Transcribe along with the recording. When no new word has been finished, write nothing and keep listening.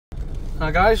Hi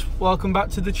guys, welcome back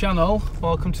to the channel.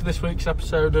 Welcome to this week's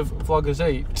episode of Vloggers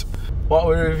Eat. What are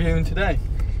we reviewing today?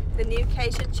 The new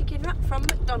Cajun chicken wrap from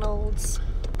McDonald's.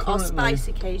 Or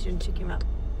spicy Cajun chicken wrap.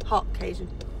 Hot Cajun.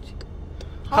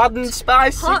 Hot and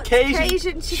spicy hot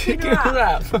Cajun chicken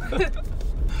wrap.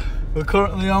 We're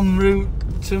currently en route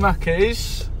to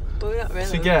Mackey's. Well, we're not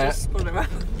really, to get, just spun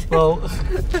around. Well,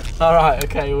 alright,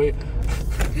 okay,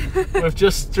 we've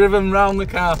just driven round the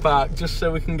car park just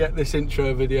so we can get this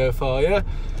intro video for you.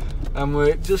 And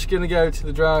we're just going to go to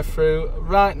the drive-thru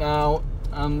right now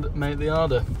and make the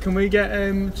order. Can we get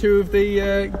 2 of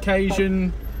the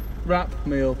Cajun wrap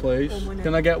meal, please?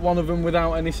 Can I get one of them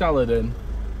without any salad in?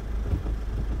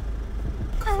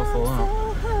 I'm so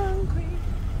hungry.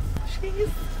 She's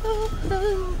so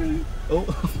hungry.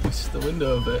 Oh, missed the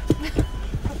window a bit.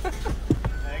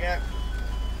 There you go.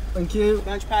 Thank you.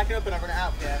 Lunch pack up and I'm going to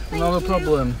help you. Not a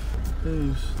problem.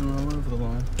 Booze, they're all over the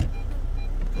line.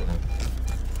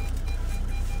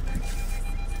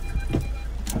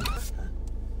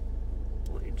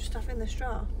 What, you just having the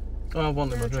straw? Oh, I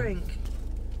wanted my No drink. drink.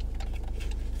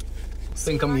 I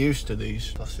think I'm used to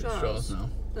these plastic straws now.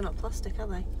 They're not plastic, are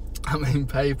they? I mean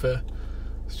paper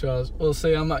straws. Well,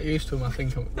 see, I'm not used to them. I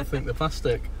think they're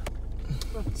plastic.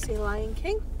 We're off to see Lion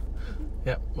King.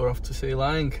 Yep, we're off to see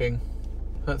Lion King.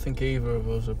 I don't think either of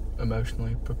us are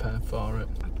emotionally prepared for it.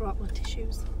 I brought my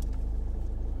tissues.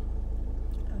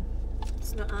 Oh.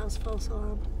 It's not ours, false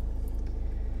alarm.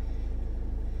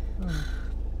 Oh,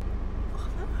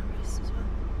 that memories as well.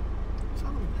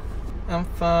 Falling apart. I'm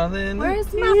falling. Where's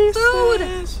to my food?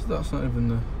 pieces. That's not even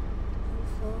the.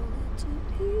 Falling to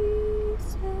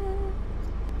pieces.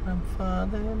 I'm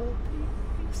falling to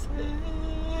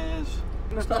pieces.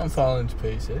 It's not I'm falling to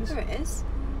pieces. There it is.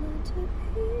 Falling to pieces.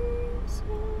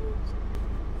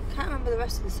 Can't remember the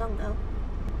rest of the song now.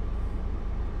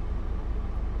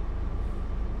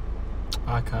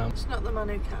 I can't. It's not the man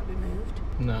who can't be moved.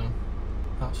 No.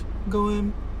 That's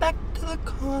going back to the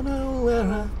corner where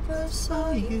I first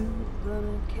saw you.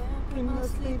 Gonna carry my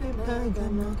sleeping bag,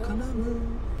 I'm not gonna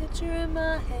move. Picture in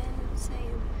my head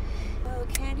saying, oh,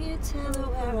 can you tell her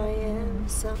where I am?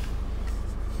 So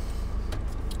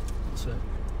That's it.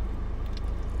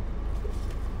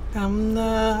 I'm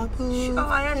not. oh,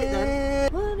 I had it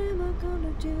then. What am I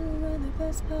gonna do when the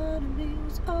best part of me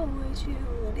was always you?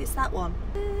 And it's that one.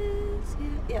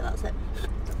 Yeah, that's it.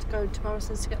 Got to go to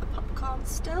Morrison's to get the popcorn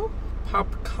still.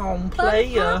 Popcorn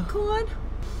player. Popcorn.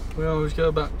 We always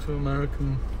go back to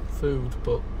American food,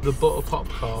 but the butter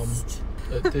popcorn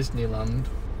at Disneyland.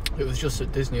 It was just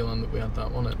at Disneyland that we had that,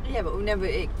 wasn't it? Yeah, but we never.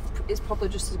 It's probably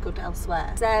just as good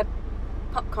elsewhere. Their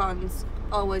popcorns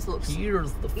always looks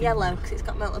Here's the food. yellow because it's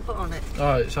got melted butter on it.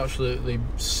 Oh, it's absolutely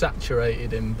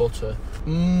saturated in butter.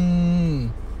 Mmm.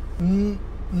 Mmm.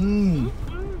 Mmm.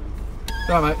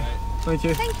 Right, mate. Thank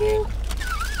you. Thank you.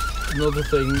 Another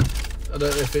thing, I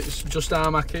don't know if it's just our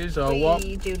Mackey's or what.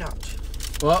 We do not.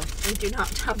 What? We do not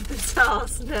have the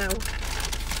sauce, no.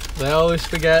 They always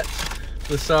forget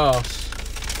the sauce.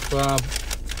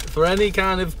 For any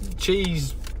kind of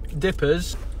cheese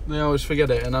dippers, they always forget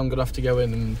it, and I'm going to have to go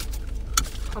in and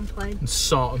Complain. and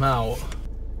sort them out.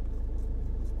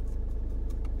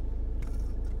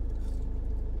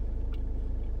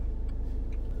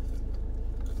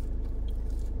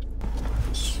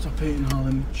 Stop eating all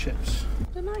them chips.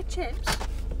 They're my chips.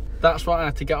 That's what I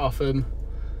had to get off them.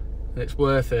 It's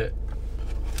worth it.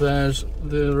 There's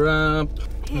the wrap.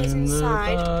 Here's in the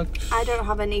inside. box. I don't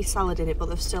have any salad in it, but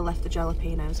they've still left the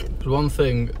jalapenos in. There's one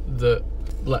thing that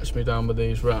lets me down with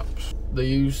these wraps. They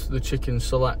use the chicken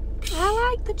selects.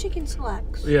 I like the chicken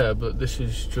selects. Yeah, but this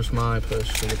is just my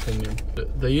personal opinion.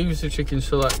 They use the chicken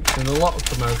selects in a lot of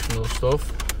promotional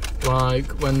stuff.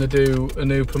 Like when they do a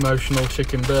new promotional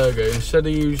chicken burger, instead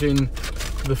of using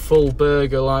the full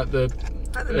burger like the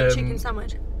chicken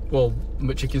sandwich. Well,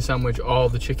 McChicken sandwich or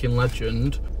the chicken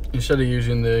legend, instead of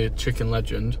using the chicken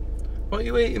legend. What are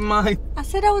you eating, Mike? I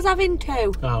said I was having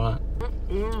 2. Alright.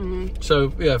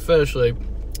 So, yeah, firstly...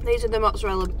 These are the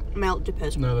mozzarella melt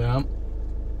dippers. No, they aren't.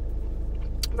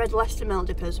 Red Leicester melt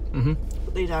dippers. Mm-hmm.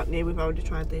 But these aren't new, we've already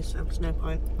tried these, so there's no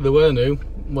point. They were new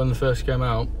when they first came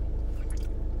out.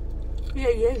 Yeah,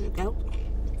 years ago.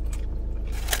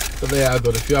 But they are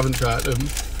good. If you haven't tried them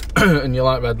and you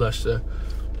like Red Leicester,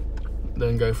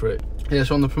 then go for it. Yeah,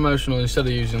 so on the promotional, instead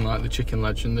of using like the chicken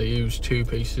legend, they use 2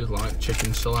 pieces like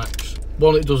chicken selects.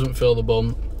 1, it doesn't fill the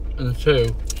bun, and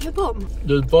 2, The bun?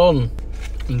 the bun,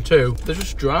 and 2, they're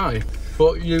just dry.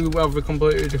 But you have a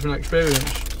completely different experience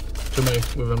to me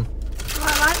with them. Oh,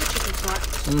 I like the chicken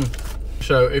selects.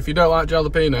 So if you don't like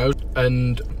jalapenos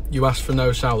and you ask for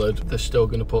no salad, they're still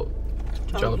going to put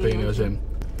jalapenos in.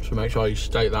 So So make sure you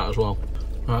state that as well.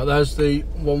 Right, there's the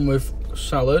one with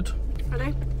salad.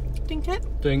 Ready? Dink it.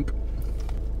 Dink.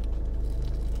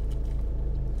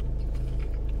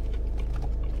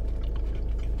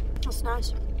 That's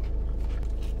nice.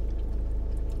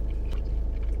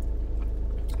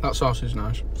 That sauce is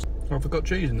nice. Oh, I've got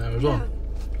cheese in there as well.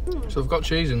 Mm. So I've got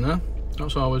cheese in there.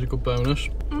 That's always a good bonus.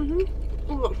 Mhm.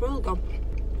 Oh, that's really good.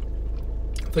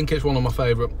 I think it's one of my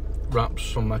favourite wraps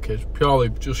from my kids, purely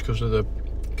just because of the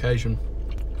Cajun.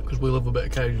 Because we love a bit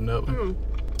of Cajun, don't we? Mm.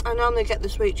 I normally get the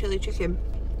sweet chilli chicken.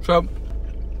 So,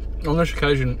 on this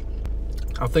occasion,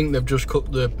 I think they've just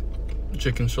cooked the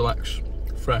chicken selects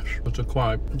fresh, but they're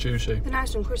quite juicy. They're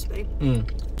nice and crispy.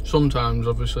 Sometimes,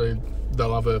 obviously,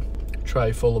 they'll have a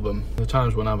tray full of them. The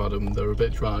times when I've had them, they're a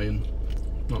bit dry and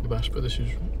not the best, but this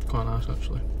is quite nice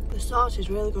actually. The sauce is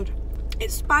really good.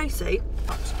 It's spicy.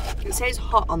 It says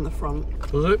hot on the front.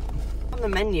 Does it? On the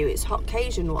menu, it's hot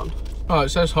Cajun one. Oh, it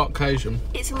says hot Cajun.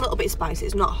 It's a little bit spicy.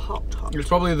 It's not hot. It's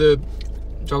probably the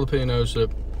jalapenos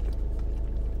that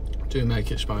do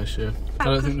make it spicier. I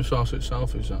don't think the sauce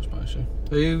itself is that spicy.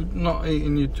 Are you not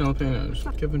eating your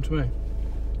jalapenos? Give them to me.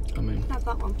 I mean, Have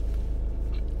that one.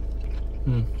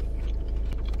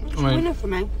 It's I mean, a winner for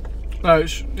me. no,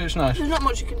 it's nice. There's not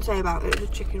much you can say about it. It's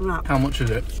a chicken wrap. How much is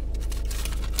it?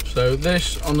 So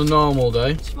this on a normal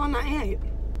day. It's $4.98.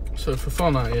 So for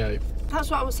 $4.98. That's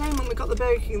what I was saying when we got the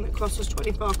Burger King that cost us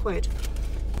 24 quid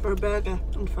for a burger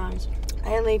and fries.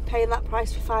 I only paid that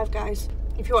price for Five Guys.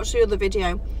 If you watch the other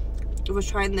video, I was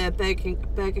trying the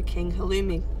Burger King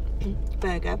halloumi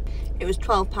burger. It was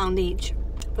 £12 each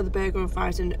for the burger and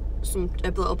fries and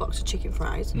a little box of chicken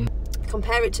fries.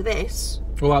 Compare it to this.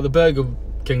 Well, like the Burger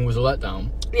King was a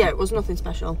letdown. Yeah, it was nothing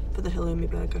special for the halloumi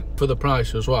burger. For the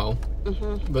price as well.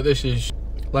 But this is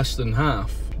less than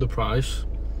half the price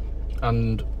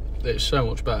and it's so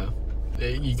much better.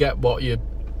 You get what you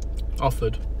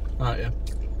offered, aren't you?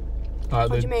 Like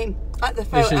What do you mean? Like the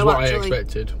photo This is what actually. I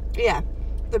expected. Yeah.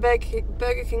 The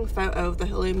Burger King photo of the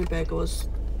halloumi burger was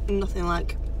nothing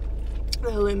like the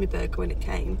halloumi burger when it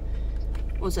came,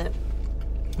 was it?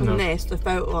 And No. this, the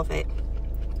photo of it,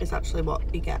 is actually what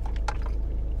you get.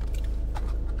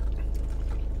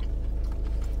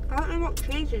 I don't know what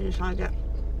cheese is inside it.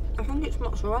 I think it's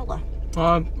mozzarella.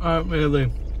 I haven't really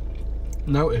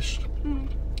noticed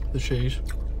the cheese.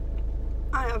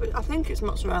 I think it's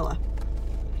mozzarella.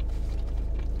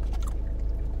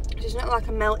 It's not like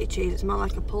a melty cheese, it's more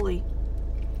like a pulley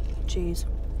cheese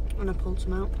when I pulled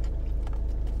some out.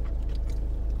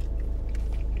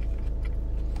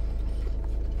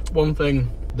 One thing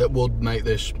that would make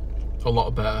this a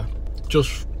lot better,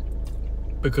 just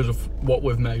because of what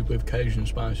we've made with Cajun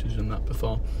spices and that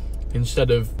before,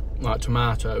 instead of like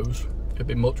tomatoes, it'd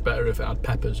be much better if it had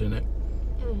peppers in it.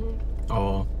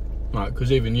 Or, like,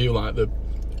 because even you like the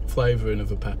flavouring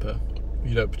of a pepper,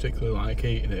 you don't particularly like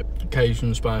eating it.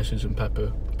 Cajun spices and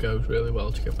pepper goes really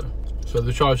well together. So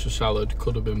the choice of salad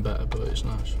could have been better, but it's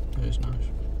nice. It is nice.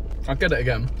 I'll get it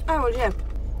again. Oh, well, yeah.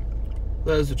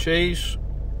 There's the cheese.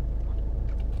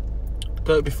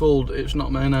 Don't be fooled, it's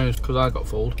not mayonnaise because I got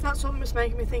fooled. That's what was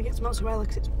making me think it's mozzarella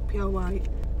because it's pure white.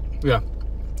 Yeah,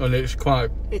 and it's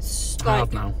quite It's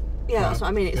hard like, now. yeah, that's what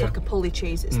I mean. It's Yeah. like a pulley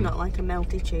cheese. It's not like a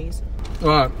melty cheese.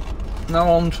 Right, now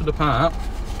on to the part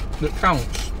that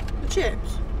counts. The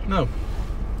chips? No,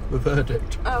 the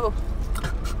verdict. Oh.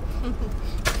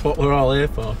 What we're all here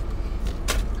for.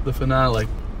 The finale.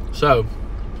 So,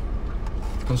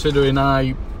 considering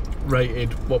I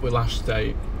rated what we last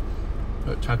ate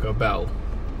at Taco Bell,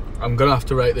 I'm gonna have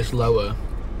to rate this lower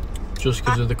just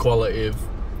because of the quality of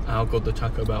how good the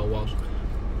Taco Bell was.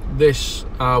 This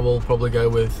I will probably go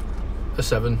with a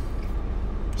 7.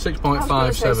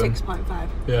 6.57. 6.5.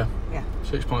 Yeah. Yeah.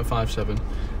 6.57.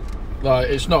 Like,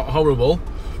 it's not horrible.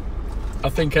 I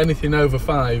think anything over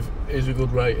 5 is a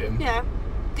good rating. Yeah.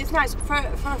 It's nice. For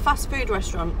a fast food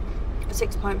restaurant, a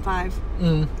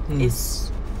 6.5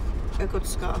 is a good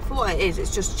score. For what it is,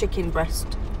 it's just chicken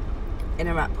breast in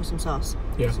a wrap with some sauce.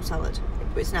 Yeah. Some salad.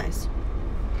 But it's nice.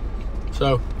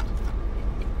 So,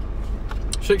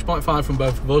 6.5 from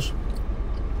both of us.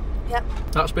 Yep.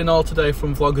 That's been all today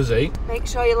from Vloggers Eat. Make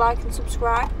sure you like and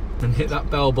subscribe. And hit that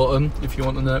bell button if you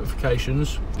want the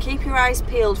notifications. Keep your eyes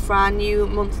peeled for our new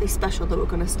monthly special that we're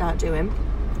going to start doing.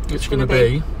 It's going to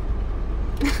be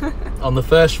on the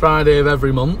first Friday of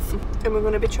every month. And we're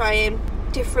going to be trying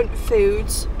different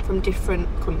foods from different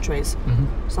countries.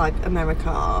 It's like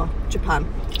America or Japan.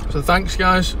 So thanks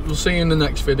guys, we'll see you in the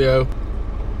next video.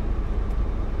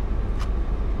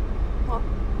 What?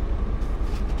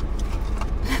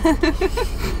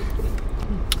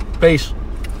 Peace.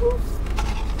 Ooh.